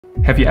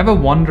Have you ever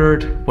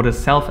wondered what a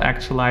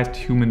self-actualized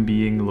human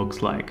being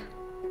looks like?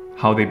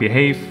 How they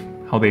behave,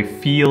 how they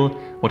feel,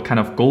 what kind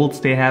of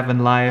goals they have in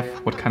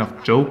life, what kind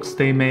of jokes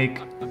they make?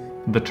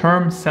 The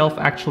term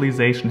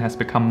self-actualization has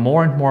become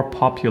more and more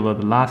popular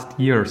the last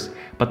years,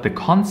 but the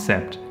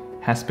concept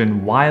has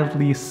been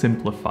wildly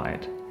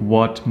simplified.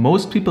 What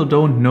most people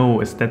don't know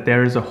is that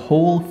there is a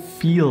whole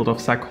field of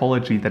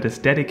psychology that is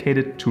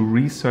dedicated to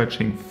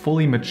researching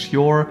fully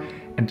mature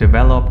and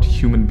developed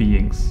human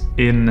beings.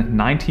 In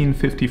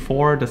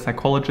 1954, the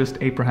psychologist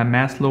Abraham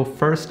Maslow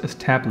first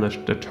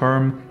established the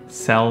term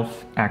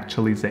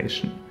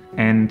self-actualization.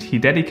 And he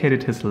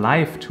dedicated his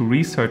life to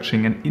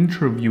researching and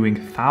interviewing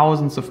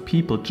thousands of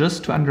people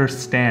just to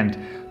understand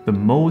the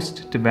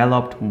most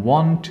developed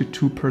 1 to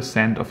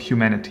 2% of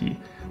humanity,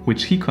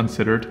 which he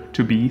considered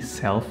to be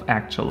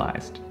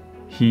self-actualized.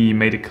 He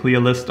made a clear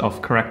list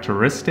of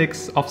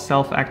characteristics of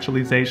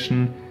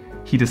self-actualization.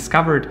 He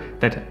discovered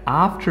that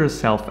after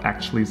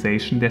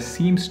self-actualization there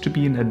seems to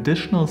be an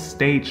additional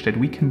stage that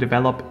we can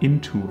develop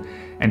into,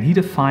 and he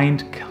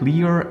defined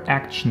clear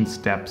action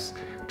steps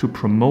to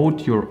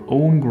promote your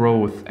own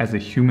growth as a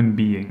human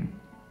being.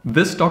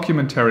 This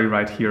documentary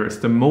right here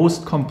is the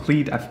most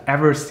complete I've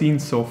ever seen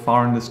so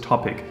far on this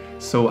topic,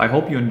 so I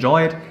hope you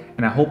enjoy it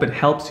and I hope it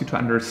helps you to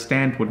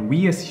understand what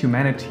we as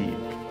humanity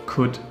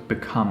could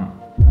become.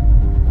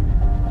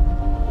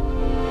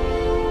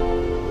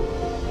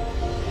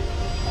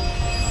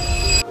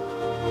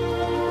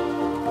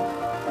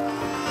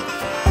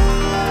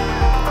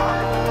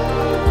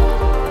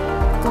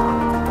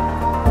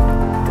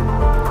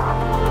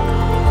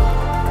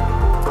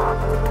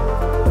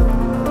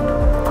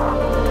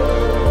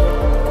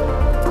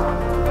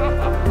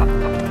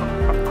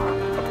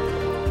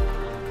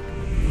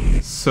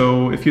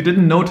 So if you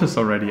didn't notice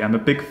already, I'm a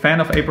big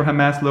fan of Abraham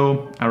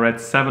Maslow. I read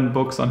 7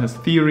 books on his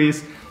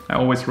theories. I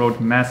always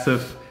wrote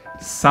massive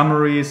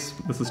summaries.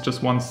 This is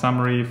just one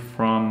summary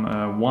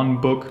from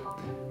one book.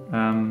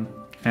 And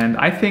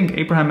I think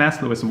Abraham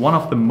Maslow is one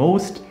of the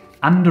most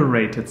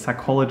underrated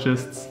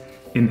psychologists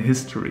in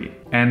history.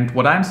 And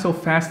what I'm so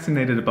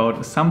fascinated about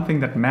is something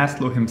that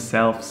Maslow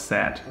himself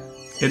said.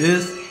 It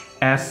is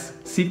as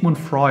Sigmund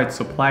Freud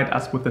supplied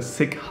us with the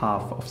sick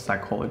half of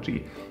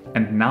psychology,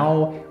 and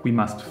now we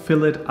must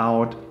fill it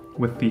out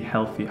with the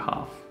healthy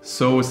half.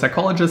 So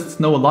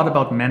psychologists know a lot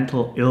about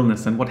mental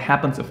illness and what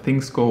happens if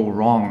things go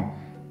wrong.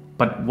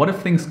 But what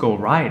if things go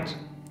right?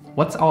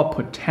 What's our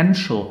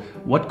potential?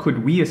 What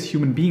could we as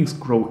human beings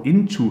grow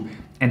into,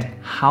 and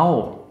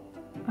how?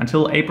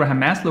 Until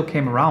Abraham Maslow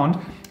came around,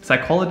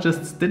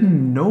 psychologists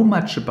didn't know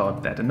much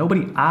about that and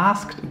nobody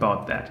asked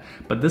about that.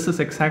 But this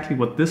is exactly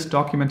what this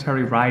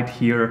documentary right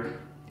here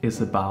is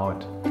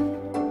about.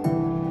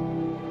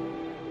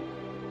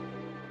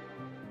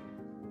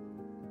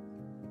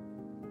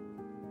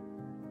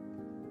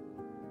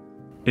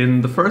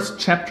 In the first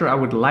chapter, I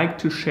would like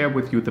to share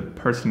with you the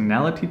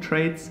personality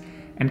traits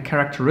and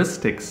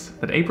characteristics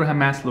that Abraham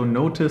Maslow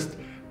noticed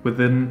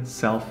within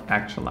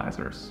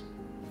self-actualizers.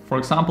 For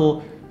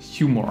example,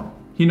 humor.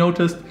 He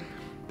noticed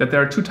that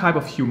there are 2 types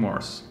of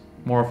humors,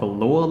 more of a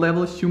lower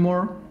level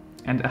humor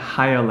and a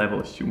higher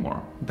level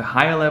humor. The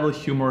higher level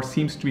humor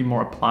seems to be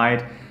more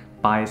applied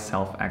by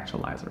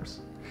self-actualizers.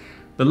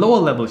 The lower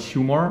level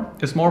humor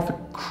is more of a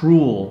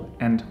cruel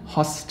and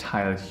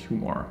hostile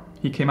humor.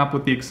 He came up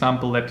with the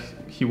example that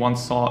he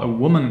once saw a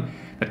woman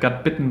that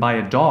got bitten by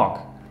a dog,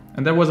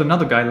 and there was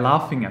another guy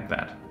laughing at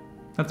that.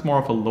 That's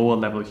more of a lower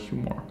level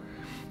humor.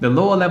 The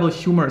lower level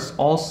humor is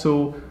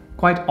also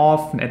quite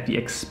often at the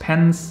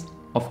expense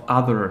of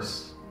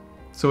others.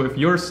 So if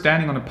you're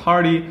standing on a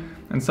party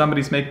and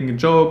somebody's making a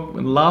joke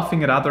and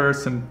laughing at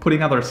others and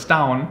putting others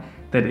down,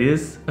 that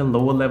is a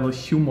lower level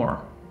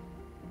humor.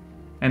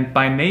 And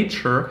by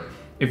nature,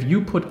 if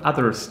you put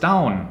others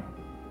down,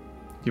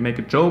 you make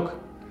a joke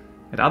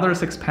at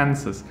others'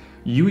 expenses,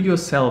 you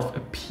yourself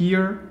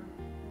appear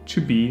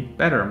to be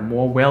better,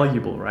 more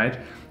valuable, right?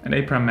 And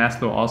Abraham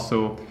Maslow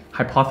also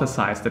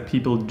hypothesized that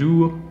people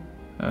do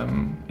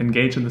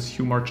engage in this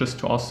humor just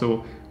to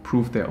also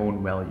prove their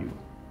own value.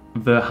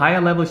 The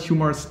higher level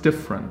humor is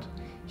different.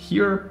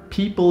 Here,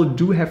 people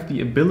do have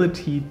the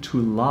ability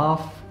to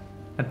laugh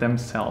at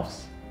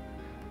themselves.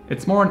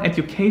 It's more an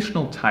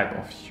educational type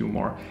of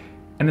humor,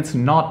 and it's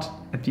not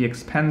at the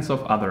expense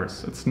of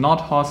others. It's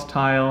not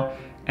hostile,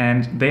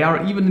 and they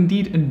are even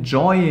indeed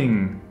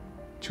enjoying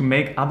to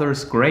make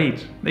others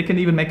great. They can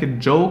even make a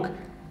joke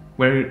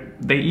where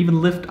they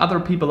even lift other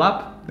people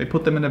up. They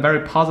put them in a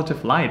very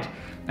positive light.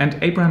 And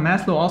Abraham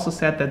Maslow also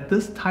said that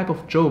this type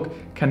of joke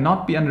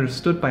cannot be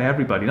understood by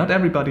everybody. Not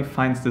everybody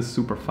finds this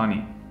super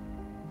funny.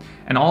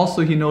 And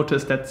also he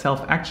noticed that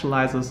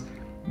self-actualizers,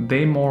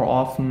 they more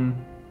often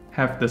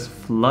have this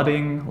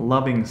flooding,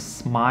 loving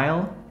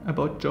smile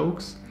about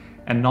jokes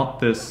and not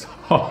this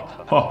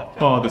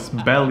this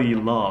belly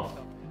laugh.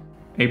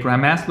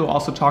 Abraham Maslow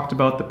also talked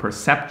about the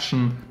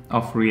perception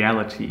of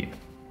reality.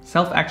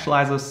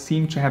 Self-actualizers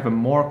seem to have a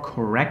more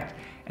correct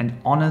and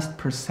honest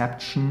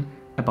perception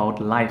about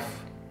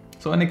life.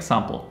 So an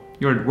example,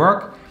 you're at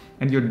work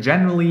and you're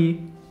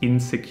generally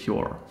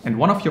insecure. And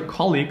one of your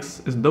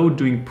colleagues is though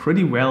doing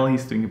pretty well,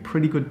 he's doing a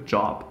pretty good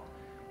job.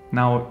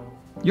 Now,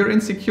 you're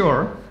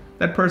insecure,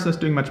 that person is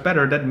doing much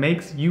better, that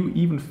makes you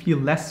even feel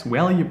less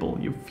valuable,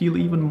 you feel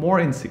even more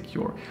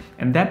insecure.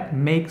 And that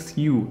makes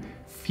you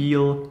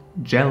feel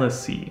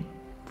jealousy,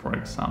 for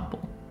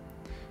example.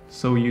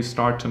 So you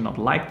start to not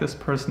like this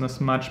person as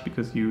much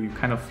because you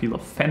kind of feel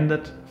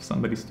offended if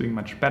somebody's doing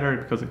much better,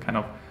 because it kind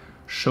of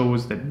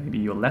shows that maybe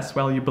you're less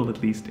valuable,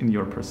 at least in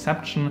your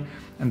perception.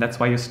 And that's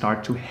why you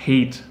start to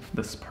hate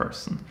this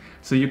person.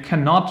 So you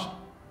cannot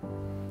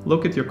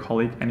look at your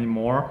colleague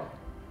anymore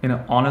in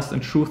an honest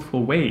and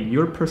truthful way.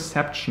 Your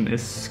perception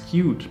is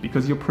skewed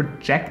because you're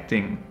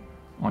projecting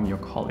on your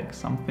colleague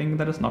something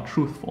that is not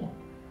truthful.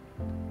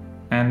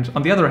 And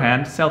on the other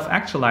hand,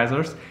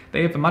 self-actualizers,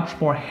 they have a much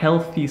more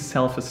healthy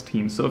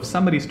self-esteem. So if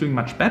somebody's doing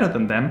much better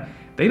than them,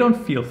 they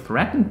don't feel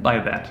threatened by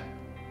that,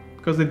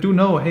 because they do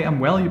know, hey,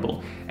 I'm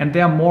valuable. And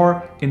they're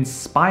more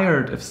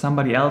inspired if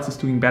somebody else is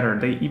doing better.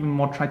 They even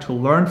more try to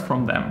learn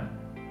from them.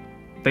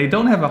 They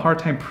don't have a hard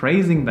time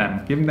praising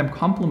them, giving them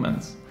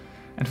compliments,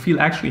 and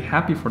feel actually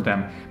happy for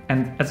them.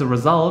 And as a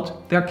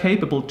result, they're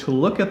capable to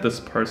look at this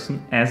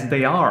person as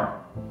they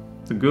are.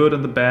 The good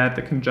and the bad,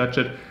 they can judge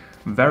it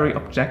very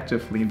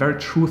objectively and very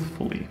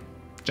truthfully.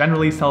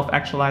 Generally,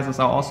 self-actualizers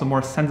are also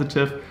more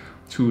sensitive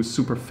to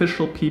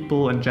superficial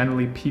people and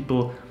generally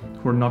people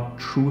who are not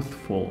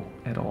truthful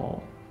at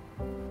all.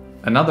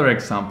 Another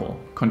example,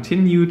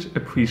 continued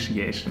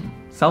appreciation.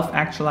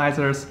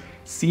 Self-actualizers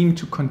seem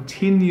to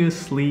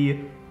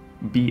continuously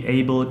be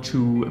able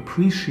to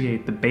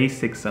appreciate the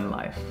basics in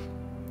life.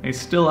 They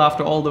still,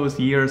 after all those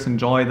years,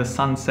 enjoy the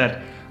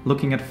sunset,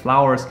 looking at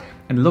flowers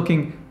and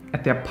looking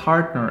at their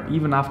partner.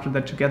 Even after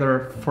they're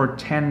together for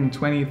 10,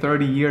 20,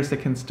 30 years, they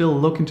can still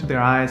look into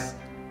their eyes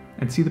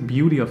and see the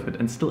beauty of it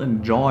and still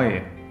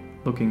enjoy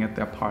looking at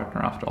their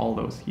partner after all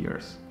those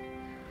years.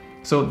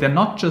 So they're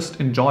not just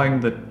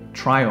enjoying the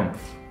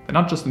triumph. They're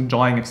not just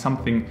enjoying if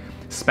something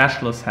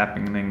special is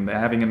happening. They're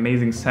having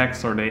amazing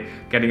sex, or they're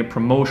getting a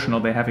promotion, or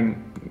they're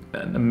having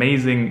an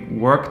amazing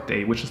work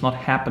day, which is not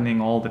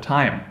happening all the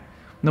time.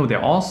 No,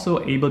 they're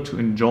also able to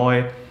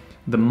enjoy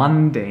the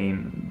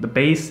mundane, the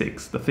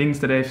basics, the things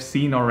that they've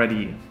seen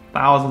already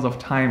thousands of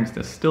times.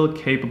 They're still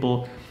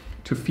capable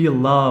to feel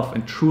love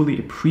and truly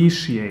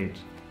appreciate.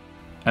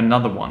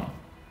 Another one,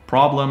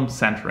 problem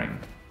centering.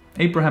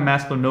 Abraham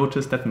Maslow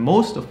noticed that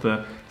most of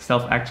the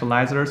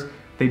self-actualizers,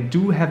 they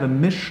do have a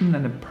mission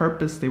and a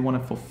purpose they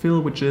want to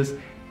fulfill, which is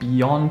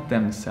beyond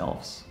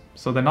themselves.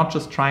 So they're not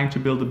just trying to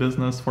build a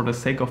business for the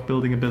sake of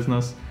building a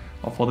business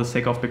or for the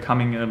sake of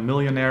becoming a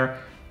millionaire.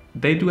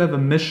 They do have a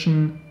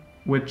mission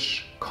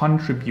which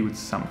contributes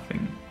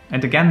something.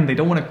 And again, they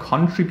don't want to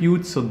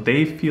contribute so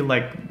they feel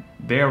like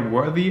they're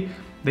worthy.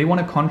 They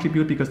want to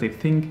contribute because they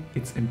think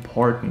it's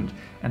important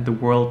and the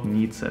world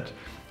needs it.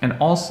 And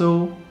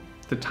also,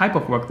 the type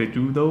of work they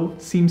do, though,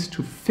 seems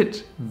to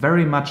fit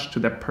very much to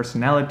their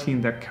personality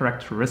and their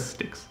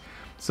characteristics.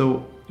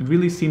 So it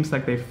really seems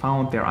like they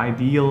found their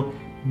ideal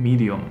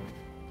medium.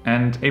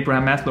 And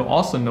Abraham Maslow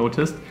also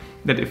noticed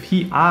that if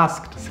he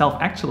asked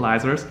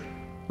self-actualizers,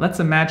 let's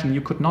imagine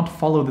you could not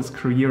follow this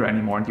career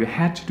anymore and you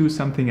had to do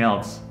something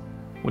else,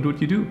 what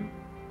would you do?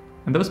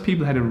 And those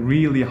people had a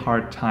really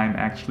hard time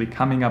actually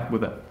coming up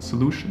with a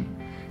solution.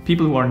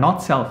 People who are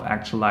not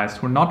self-actualized,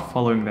 who are not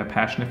following their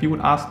passion, if you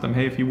would ask them,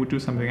 hey, if you would do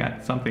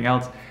something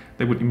else,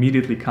 they would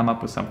immediately come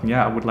up with something.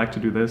 Yeah, I would like to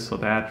do this or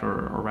that,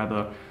 or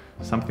rather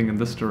something in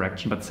this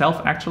direction. But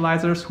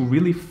self-actualizers who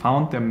really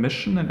found their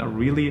mission and are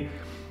really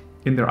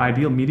in their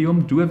ideal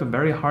medium do have a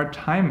very hard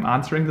time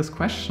answering this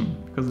question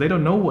because they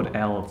don't know what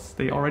else.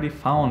 They already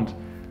found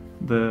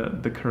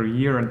the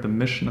career and the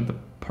mission and the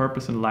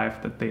purpose in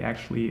life that they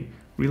actually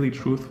really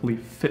truthfully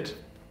fit.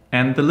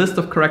 And the list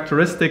of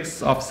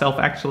characteristics of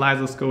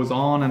self-actualizers goes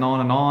on and on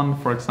and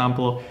on. For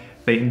example,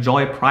 they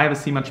enjoy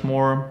privacy much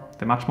more,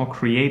 they're much more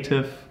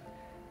creative.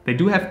 They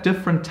do have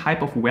different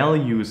type of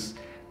values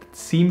that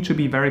seem to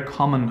be very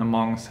common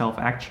among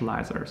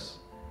self-actualizers.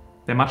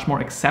 They're much more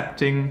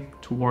accepting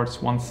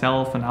towards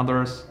oneself and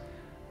others.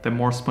 They're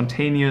more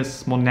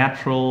spontaneous, more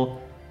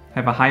natural,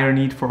 have a higher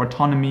need for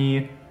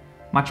autonomy,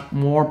 much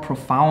more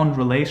profound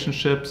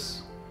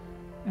relationships,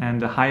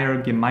 and a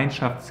higher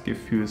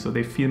Gemeinschaftsgefühl, so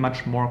they feel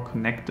much more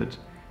connected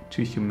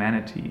to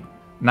humanity.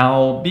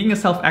 Now, being a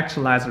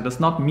self-actualizer does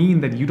not mean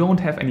that you don't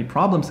have any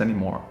problems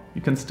anymore.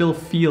 You can still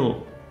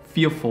feel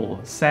fearful,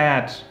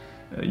 sad,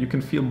 you can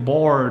feel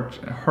bored,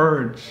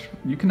 hurt,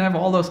 you can have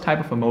all those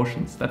type of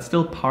emotions. That's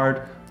still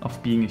part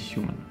of being a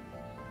human.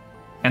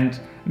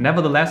 And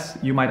nevertheless,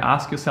 you might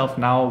ask yourself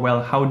now,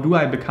 well, how do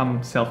I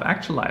become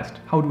self-actualized?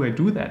 How do I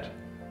do that?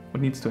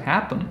 What needs to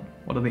happen?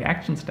 What are the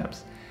action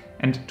steps?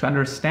 And to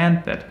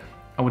understand that,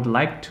 I would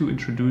like to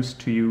introduce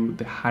to you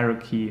the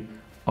hierarchy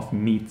of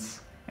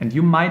needs. And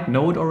you might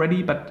know it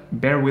already, but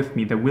bear with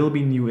me, there will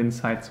be new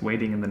insights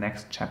waiting in the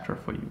next chapter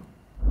for you.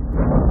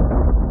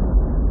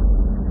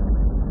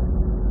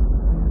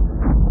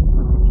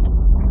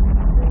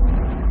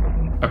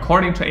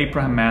 According to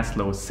Abraham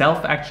Maslow,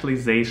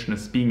 self-actualization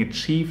is being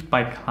achieved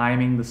by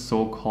climbing the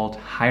so-called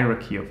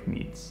hierarchy of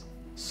needs.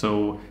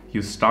 So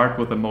you start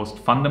with the most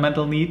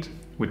fundamental need,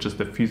 which is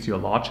the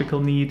physiological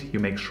need. You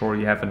make sure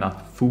you have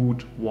enough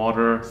food,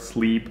 water,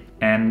 sleep,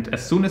 and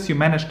as soon as you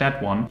manage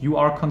that one, you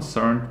are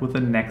concerned with the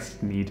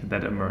next need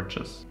that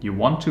emerges. You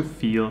want to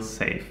feel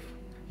safe.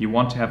 You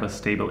want to have a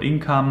stable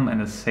income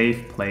and a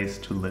safe place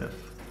to live.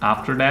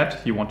 After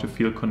that, you want to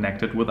feel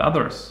connected with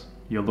others.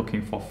 You're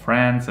looking for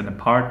friends and a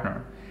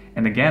partner.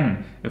 And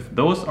again, if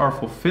those are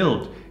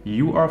fulfilled,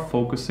 you are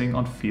focusing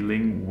on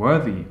feeling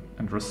worthy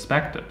and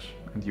respected,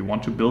 and you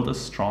want to build a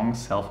strong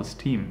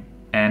self-esteem.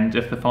 And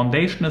if the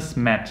foundation is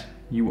met,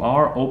 you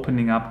are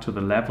opening up to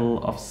the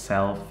level of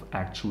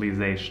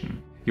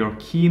self-actualization. You're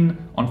keen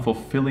on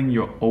fulfilling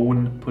your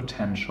own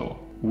potential,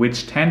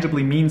 which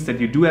tangibly means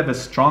that you do have a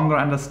stronger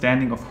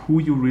understanding of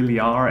who you really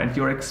are, and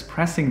you're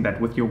expressing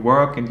that with your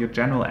work and your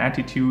general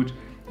attitude.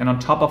 And on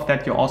top of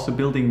that, you're also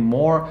building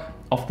more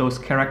of those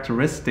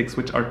characteristics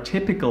which are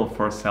typical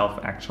for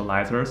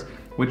self-actualizers,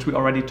 which we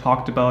already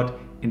talked about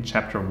in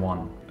chapter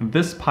 1.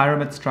 This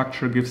pyramid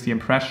structure gives the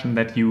impression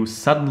that you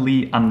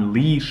suddenly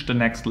unleash the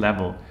next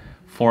level.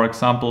 For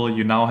example,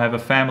 you now have a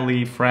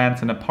family,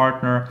 friends, and a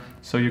partner,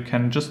 so you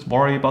can just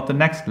worry about the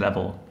next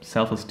level,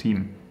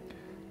 self-esteem.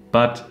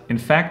 But in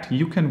fact,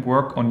 you can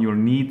work on your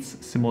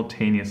needs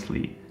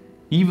simultaneously.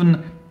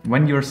 Even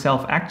when you're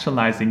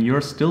self-actualizing, you're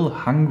still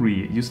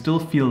hungry, you still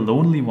feel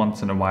lonely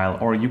once in a while,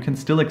 or you can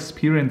still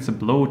experience a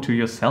blow to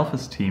your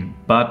self-esteem.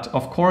 But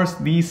of course,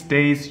 these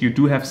days you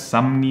do have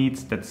some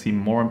needs that seem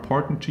more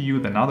important to you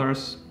than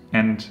others.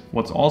 And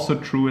what's also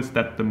true is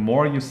that the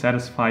more you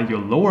satisfy your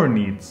lower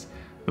needs,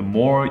 the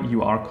more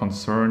you are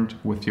concerned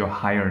with your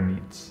higher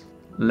needs.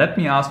 Let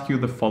me ask you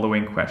the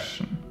following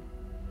question.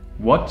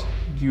 What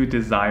do you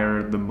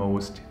desire the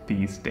most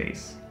these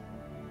days?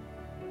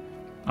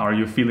 Are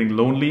you feeling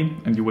lonely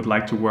and you would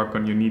like to work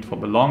on your need for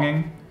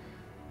belonging?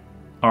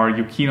 Are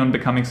you keen on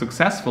becoming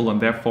successful and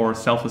therefore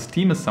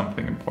self-esteem is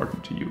something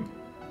important to you?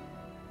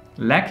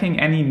 Lacking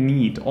any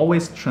need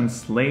always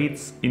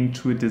translates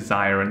into a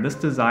desire, and this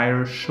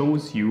desire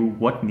shows you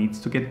what needs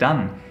to get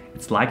done.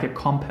 It's like a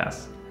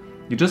compass.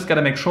 You just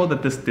gotta make sure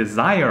that this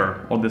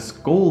desire or this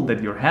goal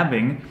that you're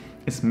having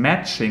is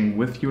matching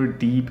with your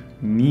deep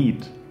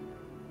need.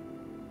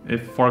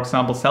 If, for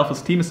example,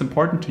 self-esteem is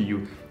important to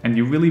you and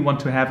you really want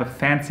to have a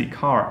fancy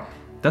car,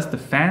 does the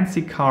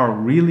fancy car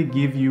really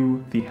give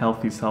you the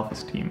healthy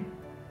self-esteem?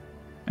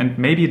 And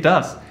maybe it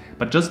does,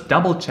 but just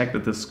double check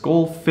that this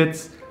goal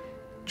fits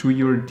to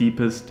your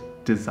deepest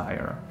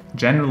desire.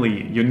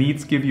 Generally, your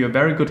needs give you a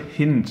very good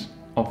hint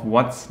of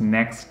what's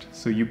next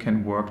so you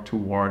can work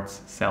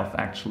towards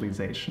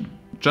self-actualization.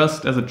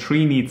 Just as a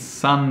tree needs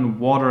sun,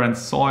 water, and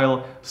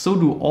soil, so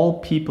do all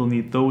people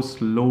need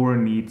those lower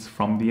needs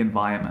from the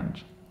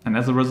environment. And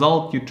as a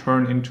result, you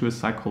turn into a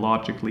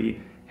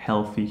psychologically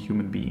healthy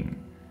human being.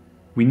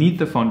 We need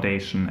the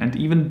foundation, and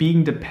even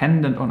being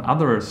dependent on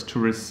others to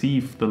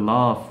receive the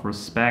love,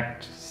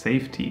 respect,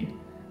 safety.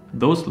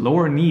 Those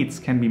lower needs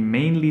can be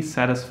mainly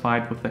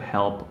satisfied with the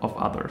help of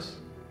others.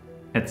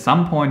 At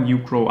some point you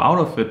grow out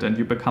of it and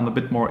you become a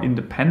bit more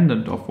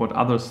independent of what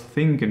others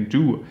think and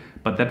do,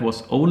 but that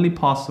was only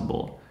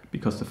possible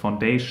because the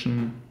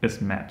foundation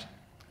is met.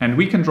 And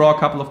we can draw a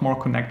couple of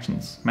more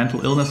connections.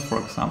 Mental illness, for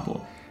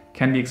example,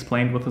 can be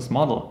explained with this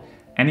model.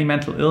 Any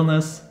mental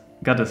illness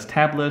got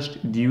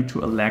established due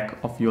to a lack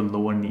of your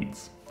lower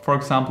needs. For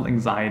example,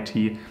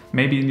 anxiety,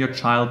 maybe in your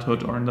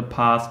childhood or in the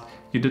past,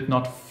 you did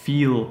not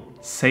feel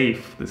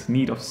safe. This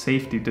need of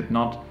safety did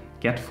not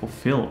get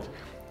fulfilled.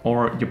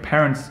 Or your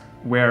parents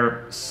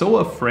were so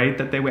afraid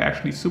that they were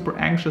actually super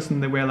anxious,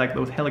 and they were like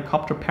those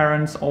helicopter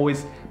parents,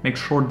 always make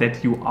sure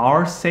that you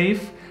are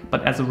safe.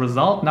 But as a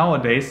result,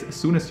 nowadays, as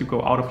soon as you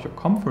go out of your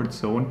comfort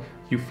zone,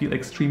 you feel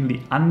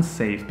extremely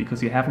unsafe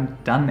because you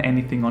haven't done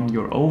anything on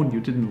your own.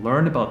 You didn't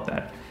learn about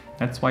that.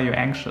 That's why you're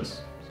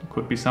anxious. It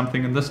could be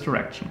something in this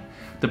direction.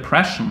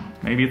 Depression,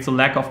 maybe it's a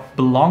lack of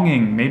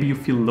belonging. Maybe you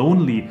feel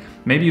lonely.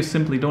 Maybe you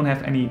simply don't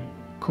have any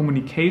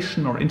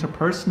communication or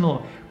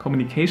interpersonal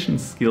communication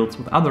skills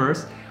with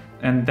others.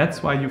 And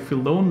that's why you feel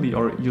lonely,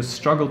 or you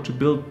struggle to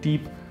build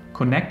deep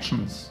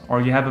connections,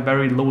 or you have a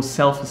very low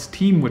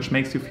self-esteem, which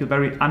makes you feel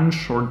very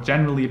unsure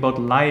generally about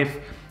life,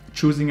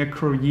 choosing a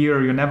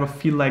career. You never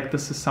feel like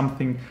this is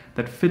something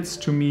that fits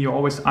to me. You're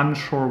always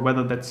unsure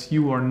whether that's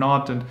you or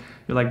not, and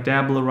you like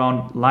dabble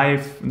around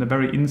life in a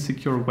very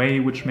insecure way,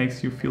 which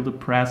makes you feel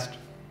depressed.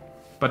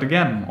 But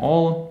again,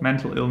 all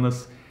mental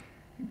illness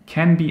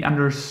can be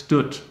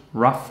understood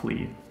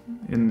roughly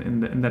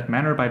in that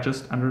manner by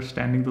just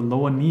understanding the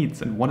lower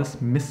needs and what is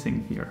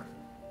missing here.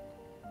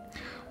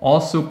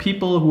 Also,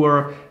 people who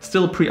are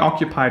still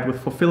preoccupied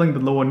with fulfilling the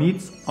lower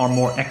needs are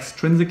more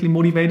extrinsically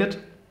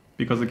motivated,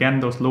 because again,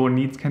 those lower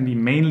needs can be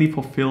mainly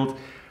fulfilled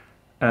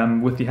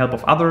with the help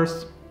of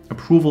others,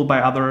 approval by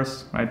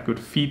others, right? Good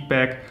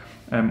feedback,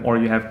 or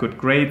you have good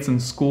grades in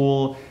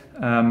school.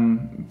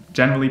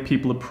 Generally,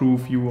 people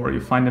approve you, or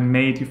you find a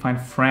mate, you find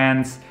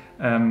friends,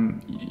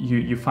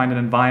 you find an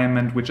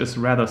environment which is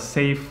rather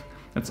safe.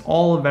 It's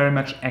all very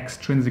much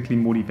extrinsically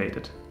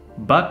motivated.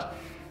 But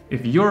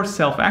if you're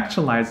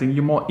self-actualizing,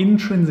 you're more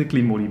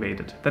intrinsically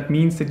motivated. That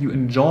means that you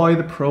enjoy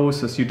the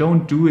process. You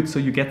don't do it so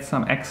you get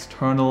some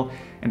external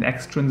and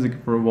extrinsic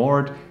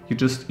reward. You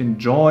just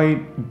enjoy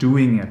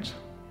doing it.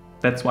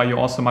 That's why you're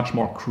also much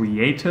more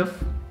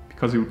creative,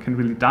 because you can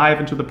really dive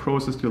into the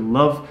process. You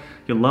love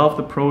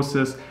the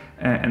process,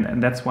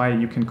 and that's why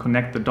you can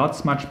connect the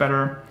dots much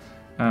better.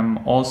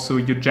 Also,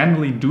 you're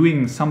generally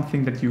doing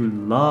something that you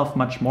love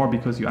much more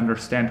because you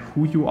understand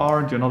who you are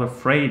and you're not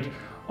afraid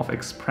of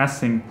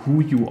expressing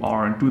who you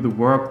are and do the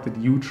work that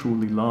you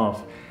truly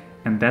love.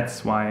 And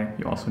that's why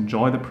you also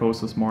enjoy the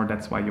process more.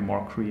 That's why you're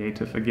more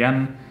creative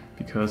again,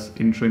 because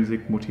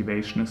intrinsic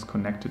motivation is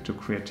connected to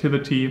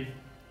creativity.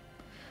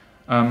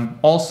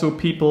 Also,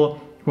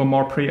 people who are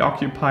more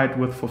preoccupied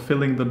with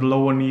fulfilling the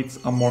lower needs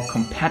are more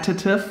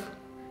competitive.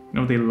 You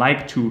know, they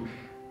like to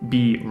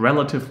be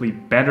relatively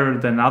better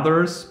than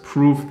others,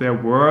 prove their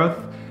worth,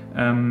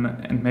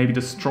 and maybe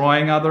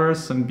destroying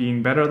others and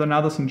being better than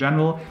others in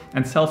general.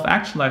 And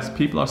self-actualized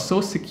people are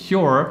so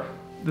secure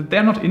that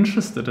they're not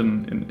interested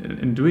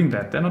in doing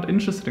that. They're not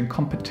interested in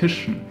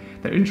competition.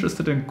 They're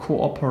interested in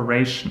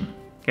cooperation,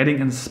 getting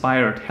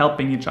inspired,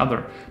 helping each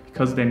other,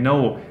 because they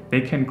know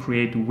they can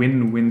create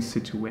win-win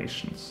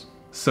situations.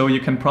 So you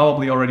can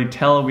probably already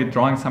tell we're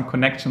drawing some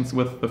connections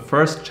with the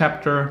first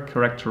chapter,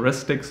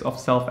 characteristics of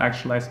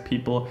self-actualized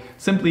people,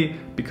 simply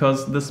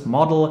because this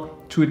model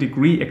to a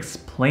degree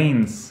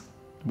explains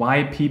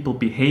why people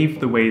behave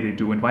the way they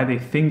do and why they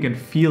think and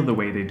feel the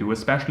way they do,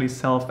 especially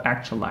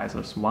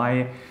self-actualizers,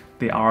 why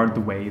they are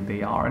the way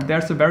they are. And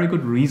there's a very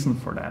good reason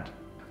for that.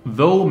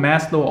 Though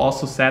Maslow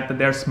also said that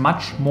there's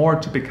much more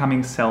to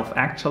becoming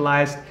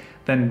self-actualized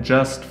than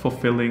just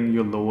fulfilling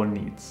your lower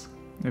needs.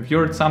 If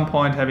you're at some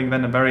point having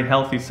then a very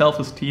healthy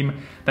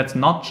self-esteem, that's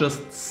not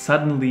just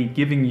suddenly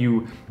giving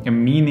you a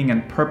meaning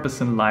and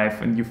purpose in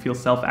life and you feel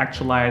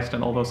self-actualized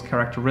and all those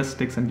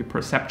characteristics and your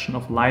perception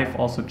of life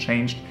also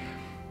changed.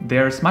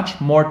 There's much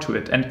more to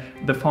it, and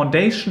the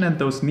foundation and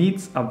those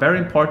needs are very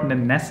important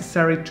and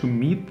necessary to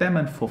meet them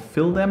and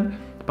fulfill them.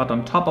 But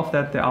on top of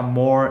that, there are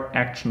more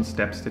action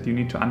steps that you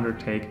need to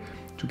undertake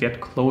to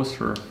get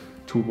closer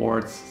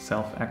towards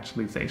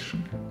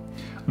self-actualization.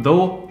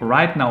 Though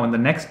right now in the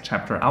next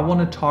chapter, I want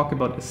to talk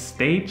about a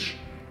stage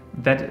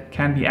that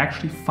can be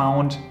actually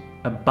found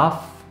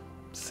above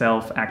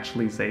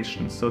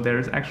self-actualization. So there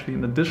is actually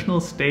an additional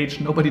stage.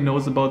 Nobody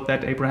knows about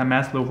that. Abraham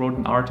Maslow wrote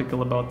an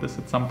article about this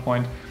at some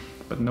point,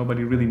 but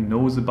nobody really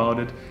knows about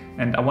it.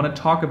 And I want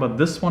to talk about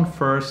this one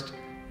first,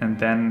 and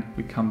then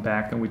we come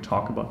back and we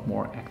talk about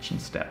more action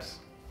steps.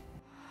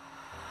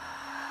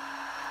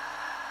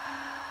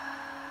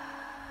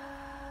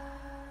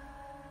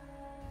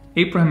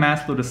 Abraham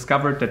Maslow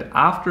discovered that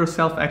after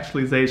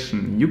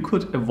self-actualization, you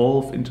could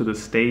evolve into the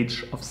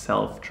stage of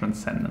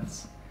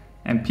self-transcendence.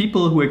 And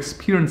people who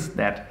experienced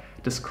that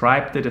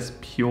described it as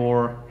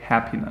pure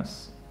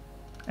happiness.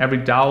 Every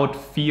doubt,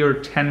 fear,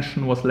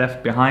 tension was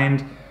left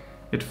behind.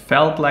 It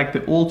felt like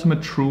the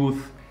ultimate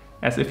truth,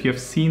 as if you have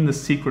seen the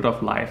secret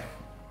of life.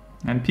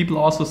 And people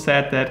also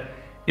said that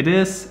it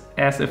is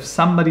as if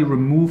somebody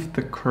removed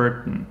the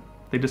curtain.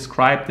 They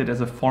described it as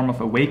a form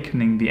of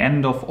awakening, the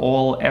end of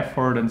all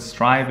effort and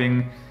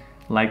striving,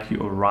 like you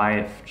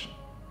arrived.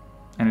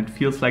 And it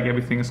feels like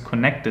everything is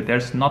connected.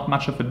 There's not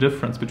much of a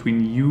difference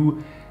between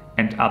you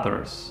and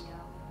others.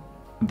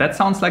 That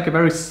sounds like a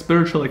very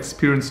spiritual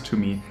experience to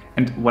me.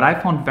 And what I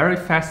found very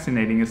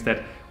fascinating is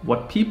that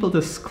what people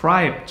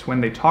described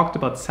when they talked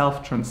about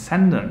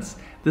self-transcendence,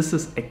 this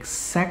is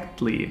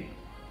exactly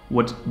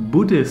what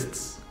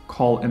Buddhists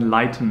call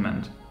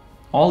enlightenment.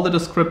 All the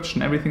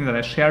description, everything that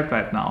I shared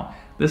right now,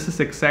 this is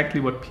exactly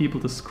what people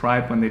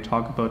describe when they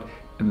talk about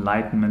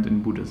enlightenment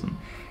in Buddhism.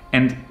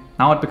 And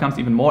now it becomes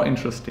even more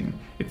interesting.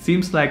 It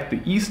seems like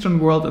the Eastern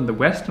world and the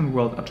Western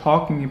world are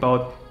talking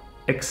about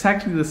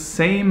exactly the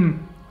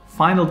same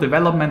final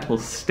developmental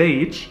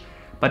stage,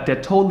 but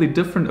they're totally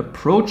different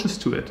approaches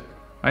to it,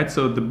 right?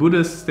 So the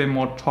Buddhists, they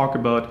more talk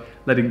about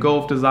letting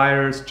go of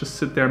desires, just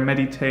sit there,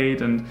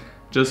 meditate, and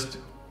just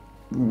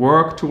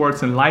work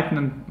towards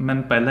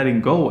enlightenment by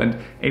letting go. And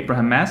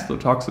Abraham Maslow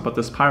talks about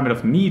this pyramid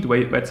of need,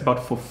 where it's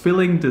about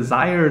fulfilling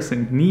desires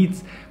and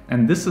needs.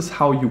 And this is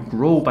how you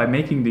grow, by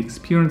making the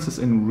experiences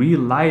in real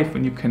life,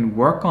 and you can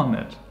work on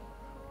it.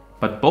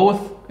 But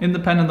both,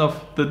 independent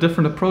of the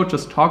different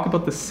approaches, talk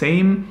about the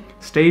same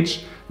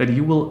stage that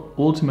you will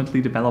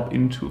ultimately develop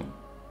into.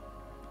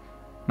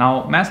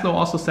 Now, Maslow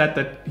also said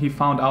that he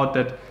found out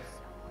that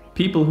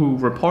people who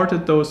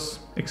reported those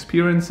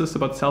experiences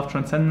about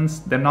self-transcendence,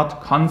 they're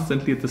not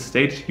constantly at the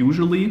stage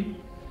usually.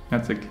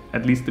 That's like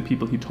at least the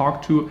people he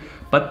talked to,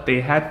 but they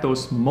had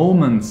those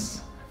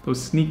moments,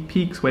 those sneak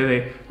peeks where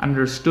they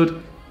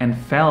understood and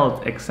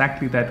felt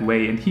exactly that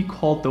way. And he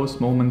called those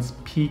moments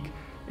peak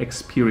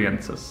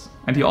experiences.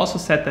 And he also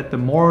said that the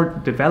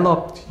more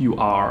developed you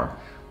are,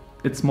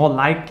 it's more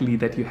likely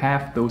that you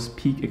have those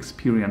peak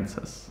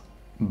experiences.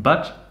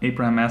 But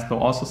Abraham Maslow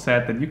also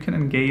said that you can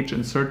engage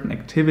in certain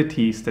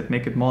activities that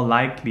make it more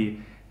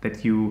likely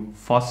that you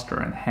foster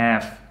and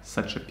have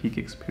such a peak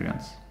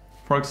experience.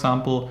 For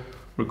example,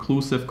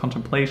 reclusive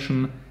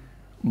contemplation,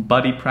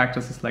 body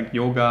practices like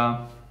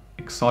yoga,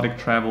 exotic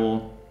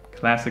travel,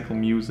 classical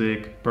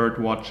music,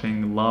 bird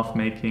watching, love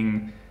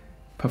making,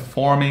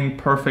 performing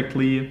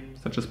perfectly,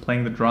 such as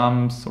playing the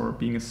drums or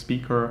being a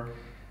speaker.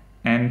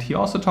 And he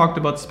also talked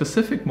about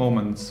specific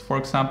moments. For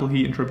example,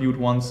 he interviewed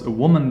once a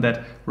woman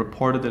that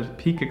reported a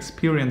peak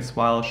experience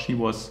while she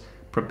was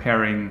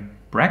preparing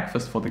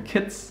breakfast for the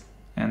kids.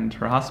 And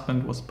her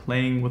husband was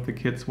playing with the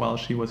kids while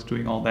she was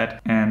doing all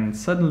that. And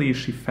suddenly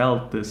she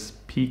felt this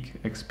peak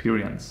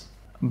experience.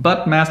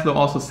 But Maslow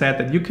also said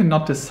that you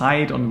cannot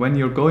decide on when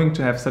you're going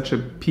to have such a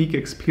peak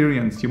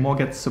experience. You more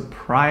get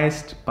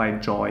surprised by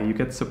joy. You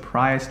get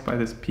surprised by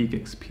this peak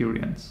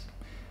experience.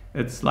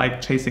 It's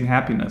like chasing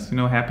happiness. You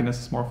know, happiness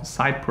is more of a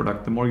side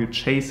product. The more you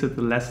chase it,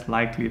 the less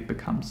likely it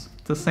becomes.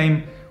 It's the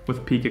same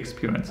with peak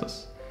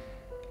experiences.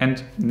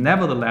 And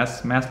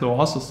nevertheless, Maslow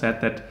also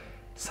said that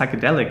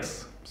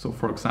psychedelics, so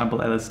for example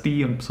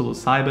LSD and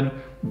psilocybin,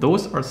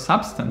 those are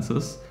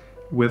substances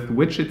with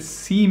which it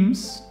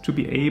seems to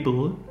be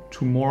able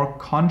to more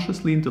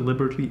consciously and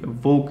deliberately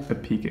evoke a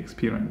peak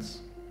experience.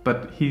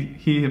 But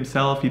he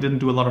himself, he didn't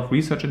do a lot of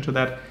research into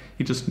that.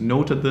 He just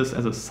noted this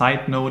as a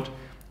side note,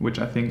 which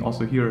I think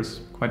also here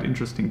is quite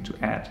interesting to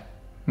add.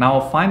 Now,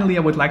 finally,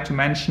 I would like to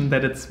mention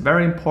that it's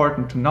very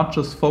important to not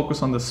just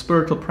focus on the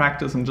spiritual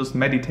practice and just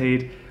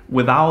meditate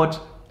without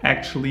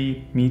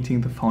actually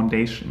meeting the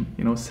foundation,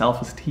 you know,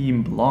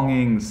 self-esteem,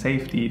 belonging,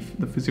 safety,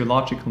 the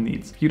physiological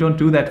needs. If you don't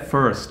do that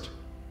first,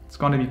 it's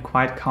going to be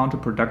quite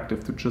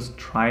counterproductive to just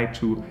try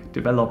to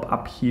develop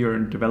up here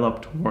and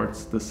develop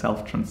towards the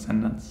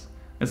self-transcendence.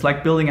 It's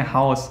like building a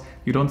house.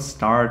 You don't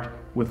start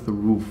with the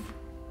roof.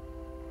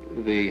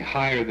 The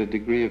higher the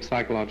degree of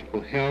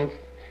psychological health,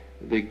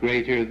 the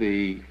greater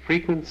the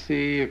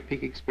frequency of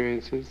peak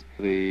experiences,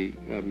 the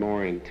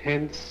more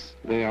intense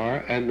they are,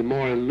 and the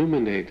more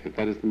illuminated,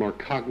 that is, the more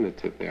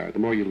cognitive they are, the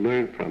more you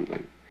learn from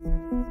them.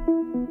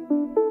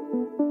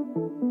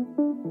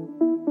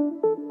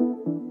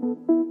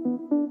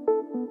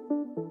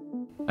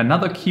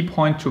 Another key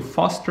point to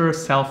foster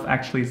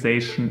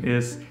self-actualization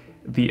is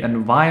the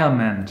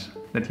environment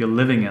that you're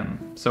living in.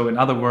 So in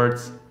other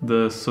words,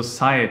 the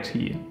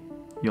society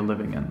you're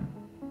living in.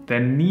 There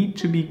need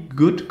to be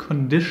good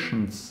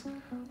conditions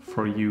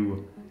for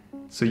you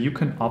so you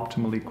can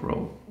optimally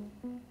grow.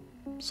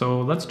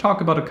 So let's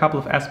talk about a couple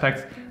of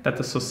aspects that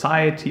the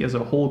society as a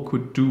whole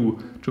could do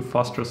to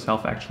foster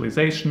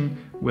self-actualization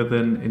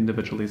within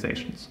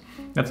individualizations.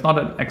 That's not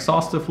an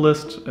exhaustive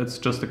list, it's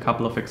just a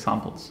couple of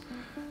examples.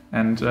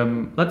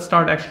 And let's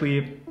start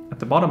actually at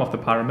the bottom of the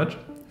pyramid,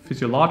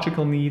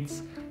 physiological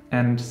needs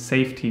and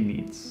safety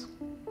needs.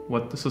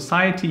 What the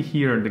society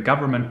here and the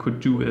government could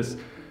do is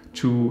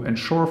to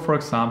ensure, for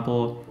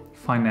example,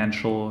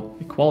 financial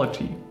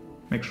equality.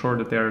 Make sure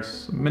that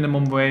there's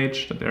minimum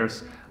wage, that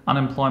there's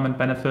unemployment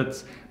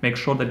benefits, make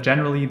sure that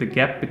generally the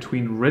gap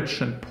between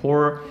rich and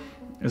poor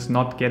is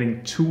not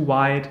getting too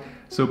wide.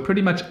 So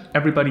pretty much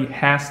everybody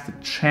has the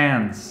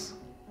chance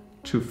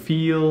to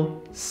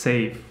feel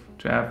safe,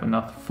 to have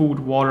enough food,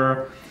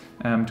 water,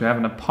 to have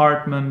an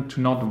apartment,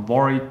 to not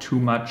worry too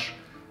much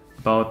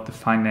about the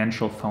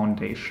financial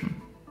foundation.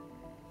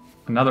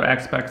 Another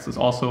aspect is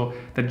also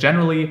that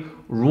generally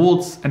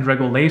rules and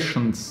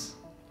regulations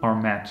are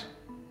met,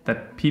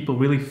 that people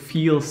really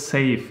feel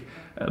safe.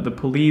 The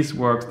police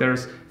works,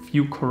 there's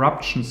few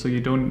corruption, so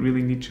you don't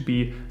really need to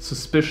be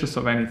suspicious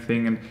of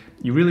anything, and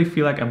you really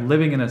feel like I'm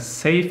living in a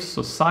safe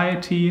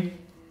society,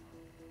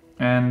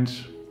 and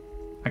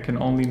I can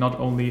not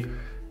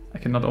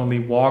only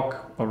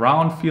walk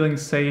around feeling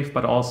safe,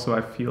 but also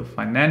I feel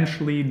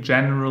financially,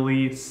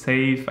 generally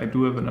safe. I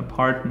do have an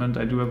apartment,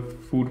 I do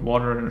have food,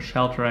 water, and a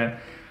shelter.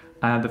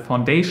 The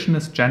foundation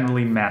is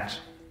generally met.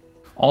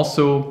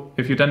 Also,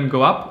 if you then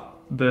go up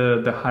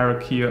the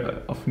hierarchy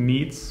of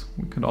needs,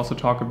 we could also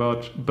talk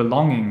about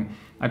belonging.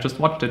 I just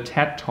watched a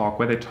TED talk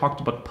where they talked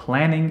about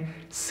planning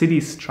city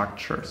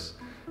structures.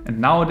 And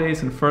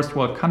nowadays in first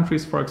world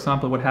countries, for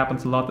example, what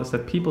happens a lot is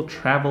that people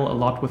travel a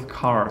lot with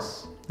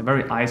cars. They're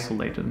very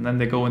isolated, and then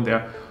they go in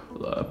their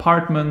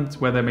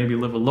apartments where they maybe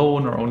live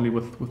alone or only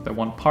with their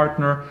one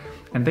partner.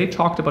 And they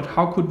talked about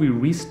how could we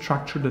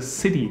restructure the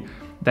city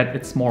that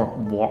it's more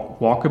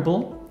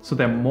walkable, so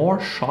there are more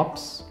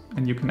shops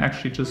and you can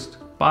actually just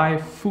buy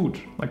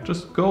food, like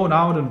just go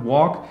out and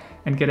walk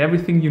and get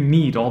everything you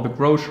need, all the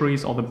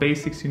groceries, all the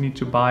basics you need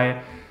to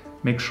buy.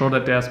 Make sure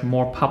that there's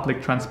more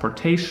public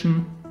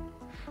transportation.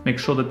 Make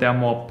sure that there are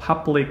more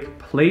public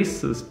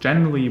places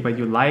generally where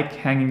you like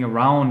hanging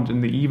around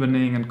in the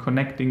evening and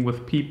connecting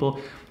with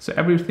people. So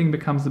everything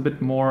becomes a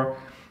bit more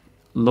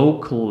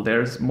local.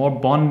 There's more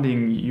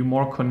bonding. You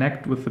more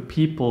connect with the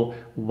people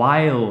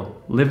while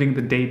living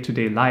the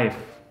day-to-day life.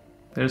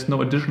 There's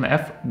no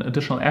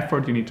additional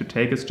effort you need to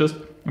take. It's just,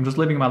 I'm just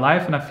living my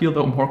life and I feel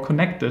though more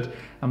connected.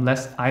 I'm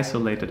less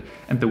isolated.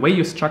 And the way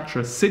you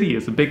structure a city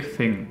is a big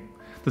thing.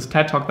 This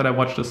TED talk that I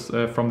watched is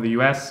from the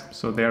US.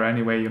 So there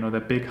anyway, you know, the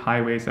big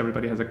highways,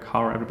 everybody has a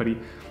car, everybody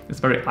is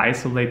very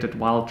isolated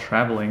while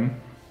traveling.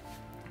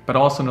 but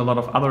also in a lot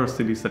of other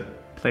cities that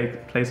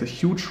plays a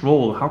huge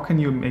role. How can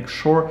you make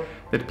sure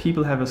that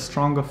people have a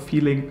stronger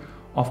feeling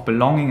of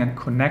belonging and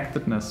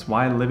connectedness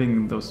while living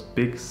in those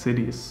big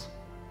cities?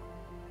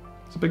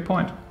 It's a big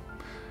point.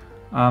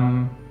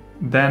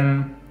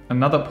 Then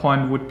another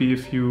point would be,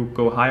 if you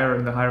go higher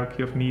in the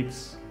hierarchy of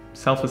needs,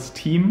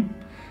 self-esteem.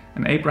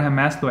 And Abraham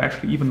Maslow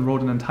actually even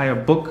wrote an entire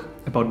book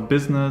about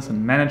business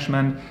and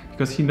management,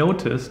 because he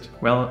noticed,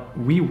 well,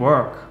 we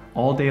work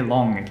all day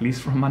long, at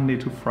least from Monday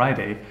to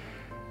Friday,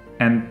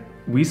 and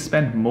we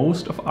spend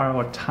most of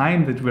our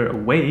time that we're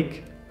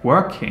awake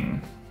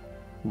working.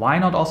 Why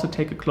not also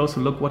take a closer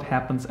look what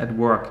happens at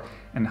work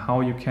and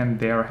how you can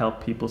there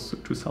help people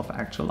to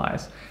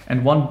self-actualize?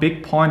 And one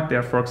big point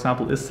there, for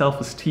example, is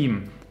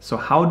self-esteem. So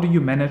how do you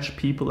manage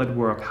people at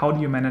work? How do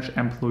you manage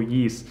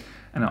employees?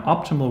 And an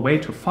optimal way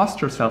to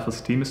foster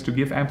self-esteem is to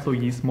give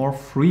employees more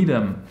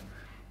freedom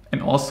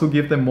and also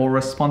give them more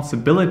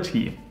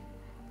responsibility.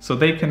 So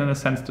they can, in a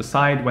sense,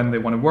 decide when they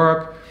want to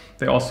work.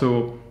 They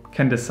also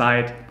can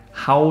decide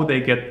how they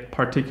get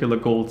particular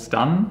goals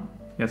done.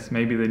 Yes,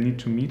 maybe they need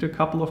to meet a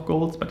couple of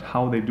goals, but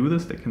how they do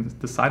this, they can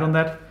decide on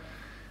that.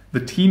 The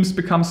teams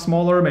become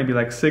smaller, maybe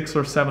like 6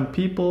 or 7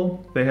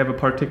 people. They have a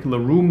particular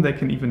room. They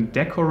can even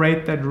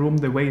decorate that room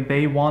the way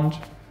they want.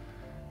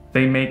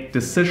 They make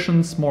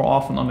decisions more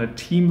often on a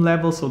team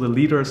level, so the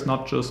leader is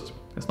not just,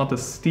 it's not a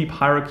steep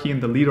hierarchy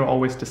and the leader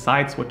always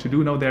decides what to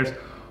do. No, there's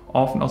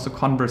often also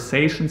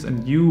conversations,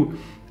 and you,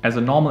 as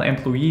a normal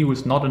employee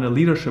who's not in a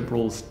leadership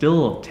role,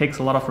 still takes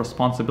a lot of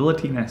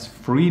responsibility and has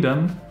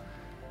freedom.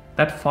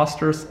 That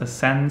fosters a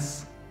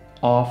sense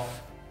of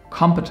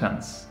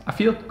competence. I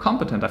feel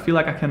competent. I feel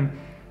like I can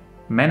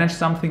manage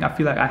something. I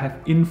feel like I have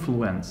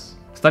influence.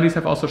 Studies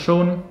have also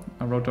shown,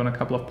 I wrote down a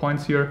couple of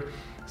points here,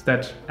 is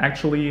that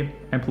actually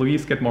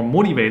employees get more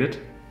motivated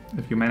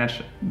if you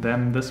manage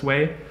them this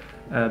way.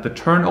 The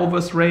turnover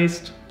is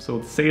raised,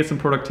 so sales and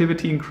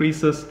productivity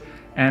increases,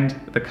 and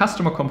the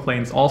customer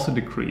complaints also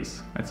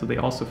decrease. Right? So they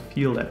also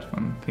feel that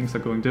when things are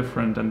going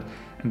different, and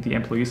the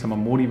employees are more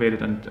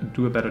motivated and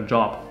do a better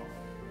job.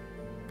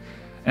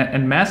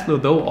 And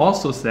Maslow, though,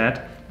 also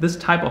said this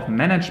type of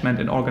management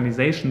in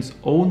organizations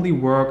only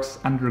works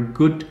under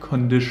good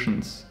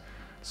conditions.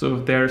 So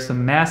if there's a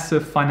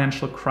massive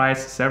financial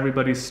crisis,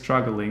 everybody's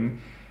struggling,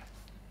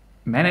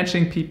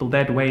 managing people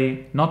that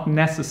way not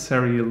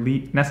necessarily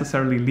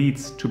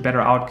leads to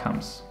better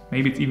outcomes.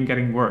 Maybe it's even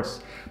getting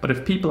worse. But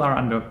if people are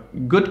under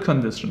good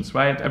conditions,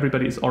 right?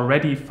 Everybody is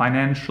already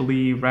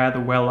financially rather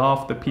well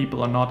off, the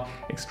people are not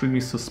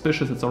extremely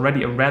suspicious, it's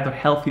already a rather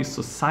healthy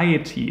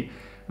society,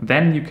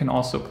 then you can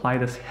also apply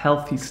this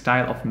healthy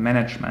style of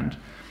management.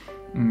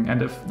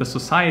 And if the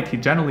society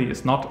generally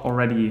is not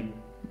already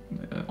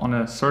on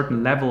a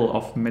certain level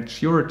of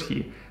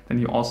maturity, then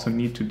you also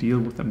need to deal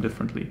with them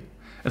differently.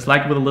 It's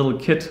like with a little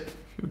kid. If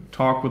you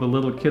talk with a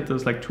little kid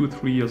that's like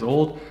 2-3 years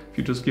old, if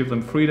you just give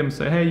them freedom,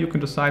 say, hey, you can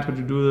decide how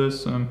to do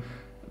this,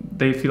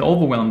 they feel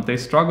overwhelmed, they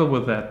struggle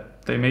with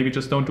that, they maybe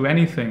just don't do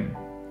anything,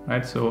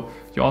 right? So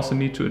you also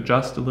need to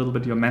adjust a little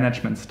bit your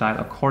management style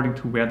according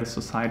to where the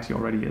society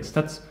already is.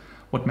 That's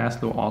what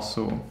Maslow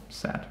also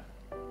said.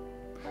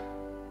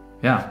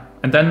 Yeah,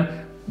 and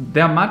then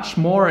there are much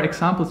more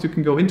examples you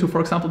can go into. For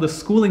example, the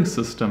schooling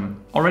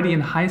system. Already in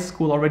high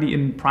school, already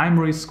in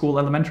primary school,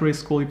 elementary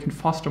school, you can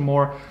foster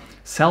more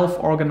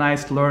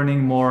self-organized learning,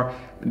 more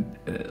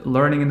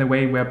learning in the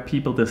way where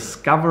people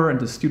discover and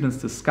the students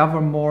discover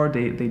more,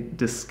 they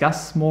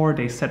discuss more,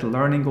 they set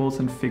learning goals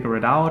and figure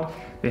it out.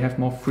 They have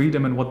more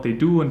freedom in what they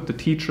do, and the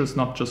teacher's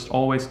not just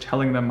always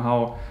telling them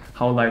how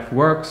life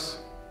works.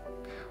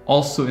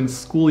 Also in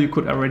school, you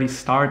could already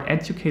start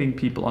educating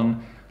people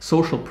on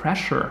social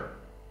pressure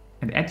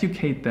and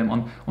educate them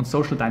on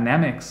social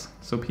dynamics,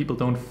 so people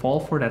don't fall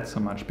for that so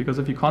much. Because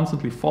if you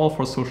constantly fall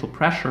for social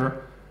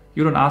pressure,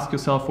 you don't ask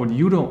yourself what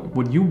you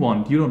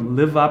want. You don't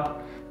live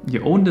up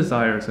your own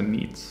desires and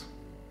needs.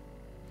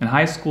 In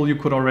high school, you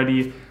could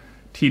already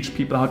teach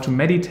people how to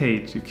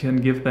meditate. You can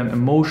give them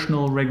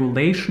emotional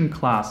regulation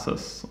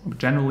classes,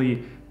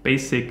 generally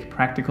basic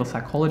practical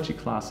psychology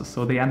classes,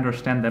 so they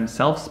understand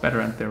themselves better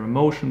and their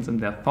emotions and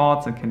their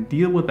thoughts and can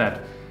deal with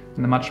that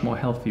in a much more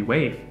healthy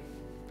way.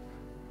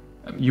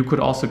 You could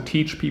also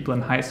teach people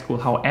in high school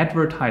how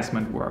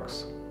advertisement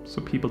works,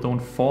 so people don't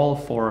fall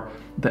for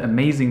the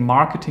amazing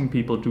marketing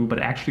people do, but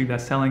actually they're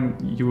selling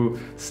you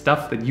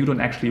stuff that you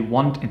don't actually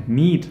want and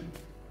need.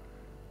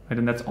 Right?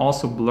 And that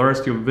also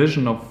blurs your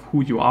vision of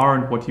who you are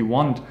and what you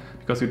want,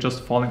 because you're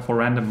just falling for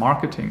random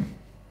marketing.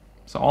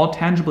 So all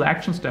tangible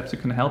action steps, you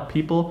can help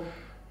people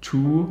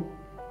to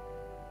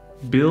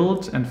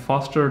build and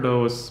foster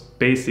those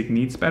basic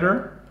needs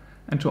better,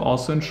 and to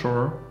also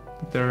ensure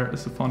that there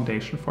is a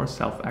foundation for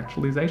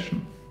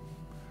self-actualization.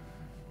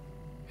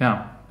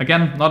 Yeah,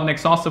 again, not an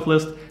exhaustive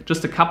list,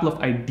 just a couple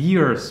of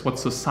ideas what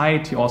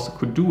society also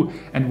could do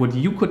and what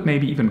you could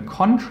maybe even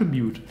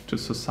contribute to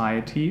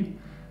society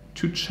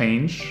to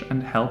change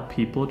and help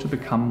people to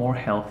become more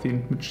healthy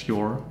and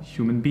mature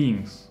human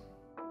beings.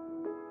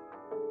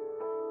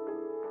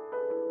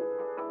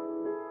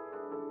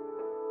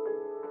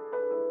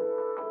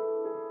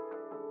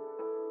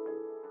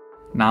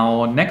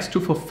 Now, next to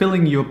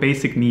fulfilling your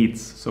basic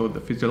needs, so the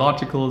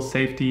physiological,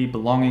 safety,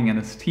 belonging, and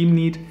esteem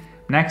need,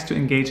 next to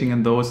engaging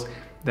in those,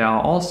 there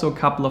are also a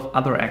couple of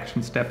other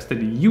action steps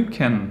that you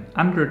can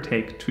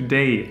undertake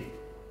today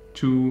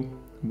to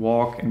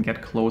walk and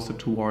get closer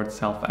towards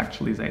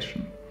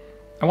self-actualization.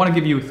 I want to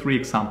give you 3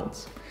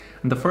 examples.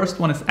 And the first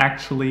one is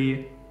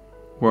actually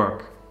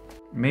work.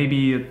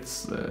 Maybe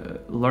it's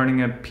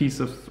learning a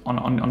piece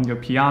on your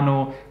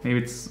piano, maybe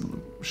it's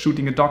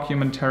shooting a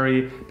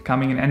documentary,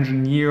 becoming an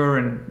engineer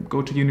and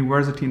go to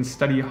university and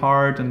study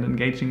hard and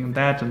engaging in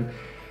that, and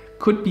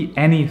could be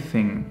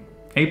anything.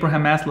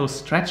 Abraham Maslow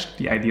stretched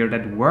the idea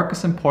that work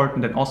is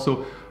important, and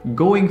also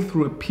going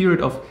through a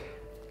period of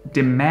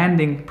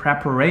demanding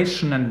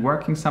preparation and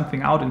working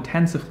something out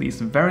intensively is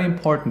very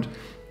important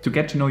to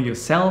get to know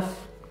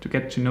yourself, to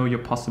get to know your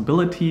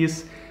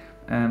possibilities,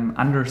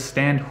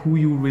 understand who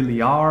you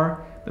really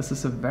are. This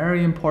is a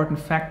very important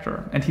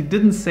factor. And he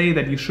didn't say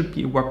that you should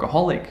be a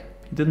workaholic.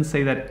 He didn't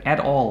say that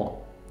at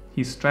all.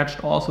 He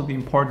stretched also the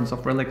importance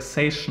of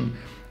relaxation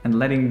and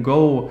letting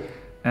go,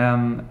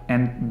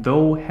 and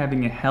though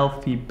having a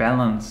healthy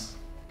balance.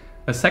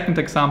 A second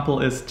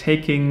example is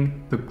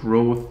taking the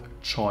growth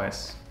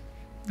choice.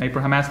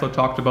 Abraham Maslow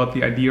talked about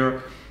the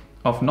idea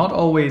of not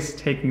always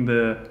taking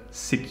the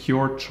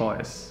secure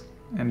choice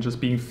and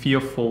just being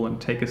fearful and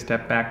take a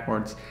step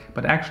backwards,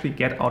 but actually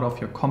get out of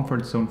your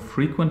comfort zone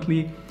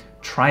frequently,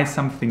 try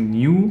something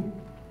new,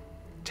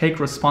 take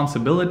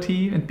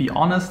responsibility and be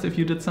honest if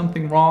you did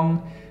something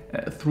wrong.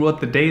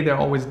 Throughout the day, there are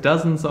always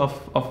dozens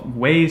of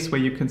ways where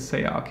you can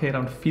say, okay, I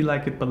don't feel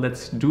like it, but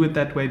let's do it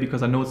that way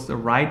because I know it's the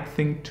right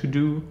thing to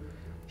do.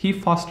 He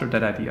fostered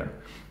that idea.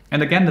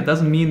 And again, that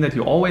doesn't mean that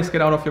you always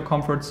get out of your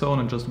comfort zone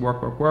and just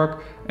work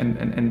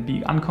and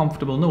be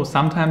uncomfortable. No,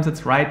 sometimes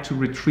it's right to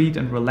retreat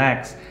and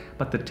relax.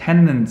 But the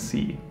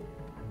tendency,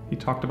 he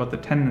talked about the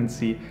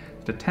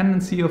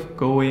tendency of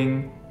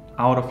going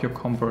out of your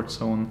comfort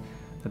zone,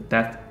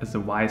 that is a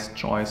wise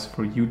choice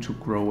for you to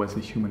grow as a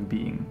human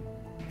being.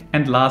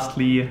 And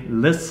lastly,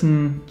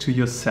 listen to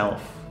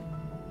yourself.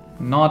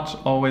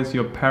 Not always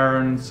your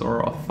parents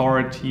or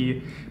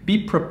authority.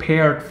 Be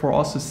prepared for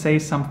also say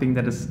something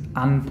that is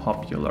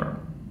unpopular,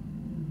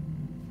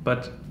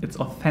 but it's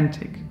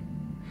authentic.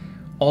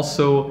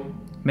 Also,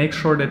 make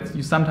sure that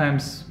you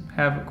sometimes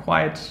have a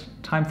quiet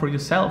time for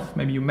yourself.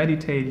 Maybe you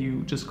meditate,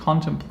 you just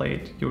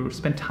contemplate, you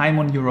spend time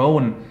on your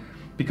own,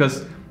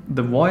 because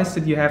the voice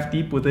that you have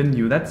deep within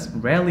you, that's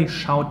rarely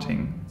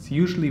shouting, it's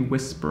usually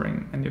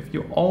whispering. And if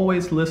you're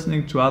always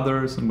listening to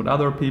others and what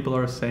other people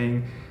are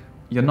saying,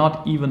 you're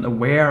not even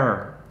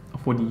aware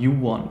of what you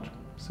want.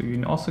 So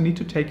you also need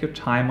to take your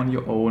time on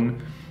your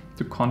own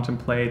to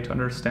contemplate, to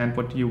understand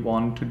what you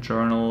want, to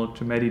journal,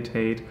 to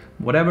meditate,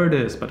 whatever it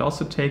is, but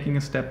also taking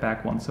a step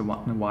back once in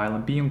a while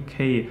and being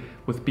okay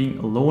with being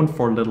alone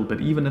for a little bit,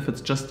 even if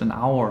it's just an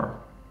hour.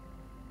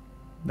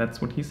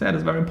 That's what he said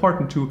is very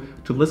important,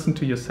 to listen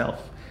to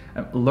yourself.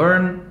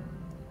 Learn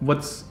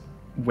what's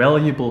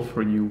valuable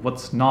for you,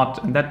 what's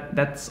not, and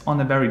that's on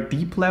a very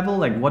deep level,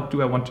 like what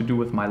do I want to do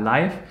with my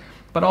life,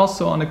 but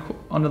also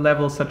on a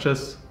level such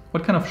as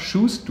what kind of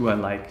shoes do I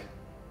like?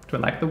 Do I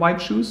like the white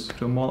shoes?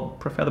 Do I more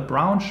prefer the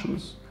brown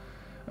shoes?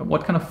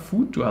 What kind of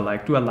food do I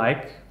like? Do I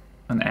like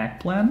an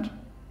eggplant?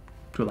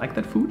 Do I like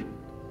that food?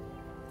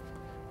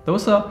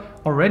 Those are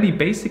already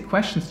basic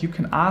questions you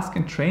can ask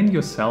and train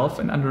yourself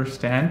and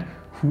understand,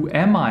 who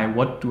am I?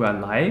 What do I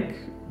like?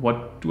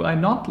 What do I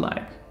not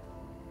like?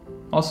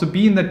 Also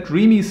be in that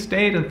dreamy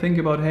state and think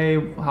about,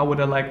 hey, how would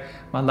I like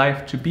my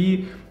life to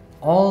be?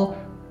 All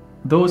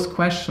those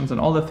questions and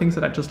all the things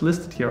that I just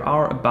listed here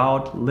are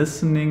about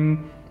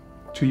listening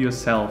to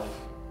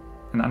yourself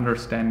and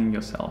understanding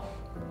yourself.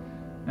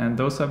 And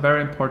those are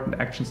very important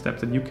action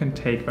steps that you can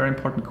take, very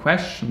important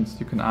questions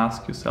you can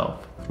ask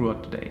yourself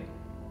throughout the day.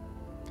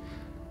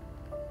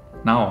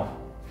 Now,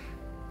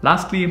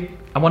 lastly,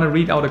 I want to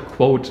read out a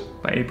quote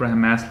by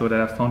Abraham Maslow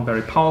that I found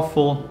very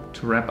powerful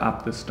to wrap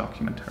up this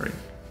documentary.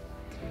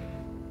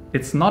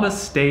 It's not a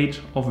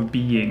state of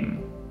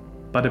being,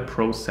 but a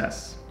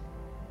process.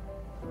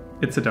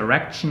 It's a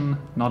direction,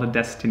 not a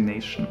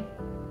destination.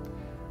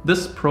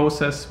 This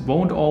process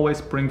won't always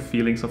bring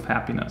feelings of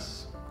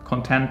happiness,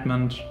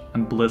 contentment,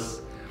 and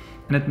bliss,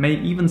 and it may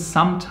even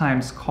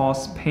sometimes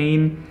cause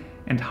pain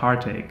and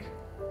heartache.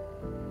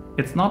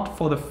 It's not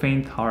for the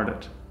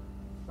faint-hearted.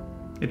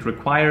 It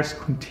requires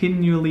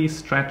continually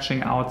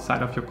stretching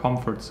outside of your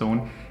comfort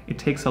zone. It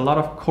takes a lot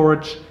of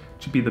courage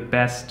to be the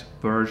best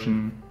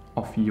version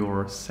of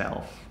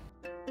yourself.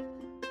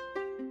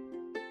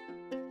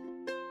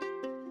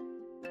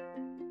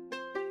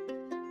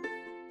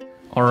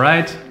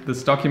 Alright,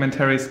 this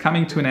documentary is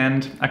coming to an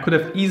end. I could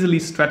have easily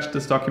stretched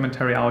this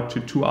documentary out to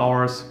 2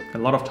 hours. A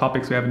lot of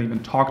topics we haven't even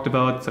talked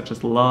about, such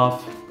as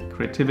love,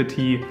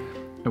 creativity,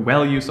 the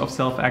values of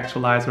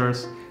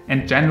self-actualizers,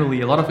 and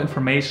generally a lot of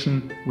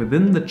information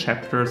within the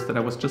chapters that I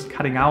was just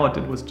cutting out.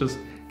 It was just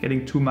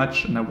getting too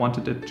much and I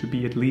wanted it to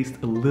be at least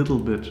a little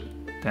bit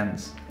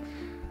dense.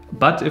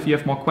 But if you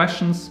have more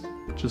questions,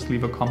 just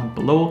leave a comment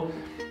below.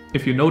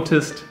 If you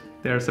noticed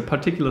there's a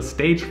particular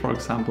stage, for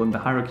example, in the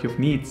hierarchy of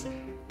needs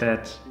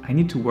that I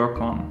need to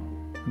work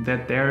on,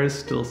 that there is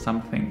still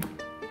something,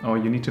 or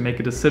you need to make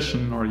a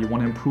decision, or you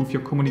want to improve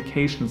your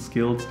communication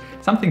skills,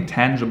 something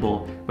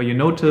tangible, where you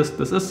notice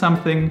this is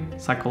something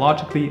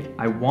psychologically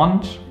I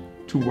want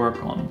to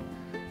work on.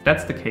 If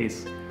that's the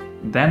case,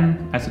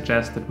 then I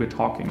suggest that we're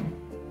talking.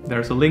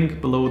 There's a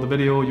link below the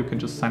video. You can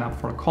just sign up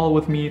for a call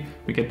with me.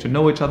 We get to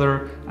know each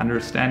other,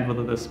 understand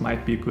whether this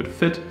might be a good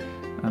fit,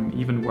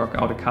 even work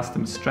out a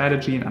custom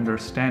strategy and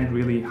understand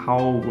really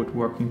how would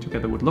working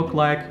together would look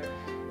like.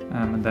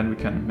 And then we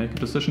can make a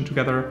decision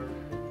together.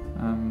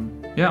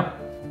 Yeah,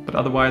 but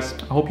otherwise,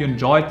 I hope you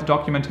enjoyed the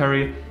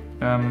documentary.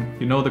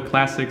 You know the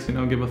classics,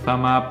 give a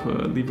thumb up,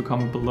 leave a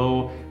comment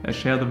below,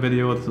 share the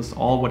video. This is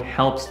all what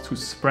helps to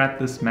spread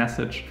this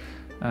message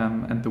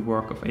and the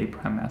work of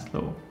Abraham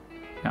Maslow.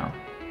 Yeah.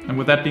 And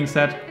with that being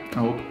said, I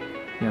hope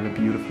you have a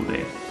beautiful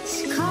day.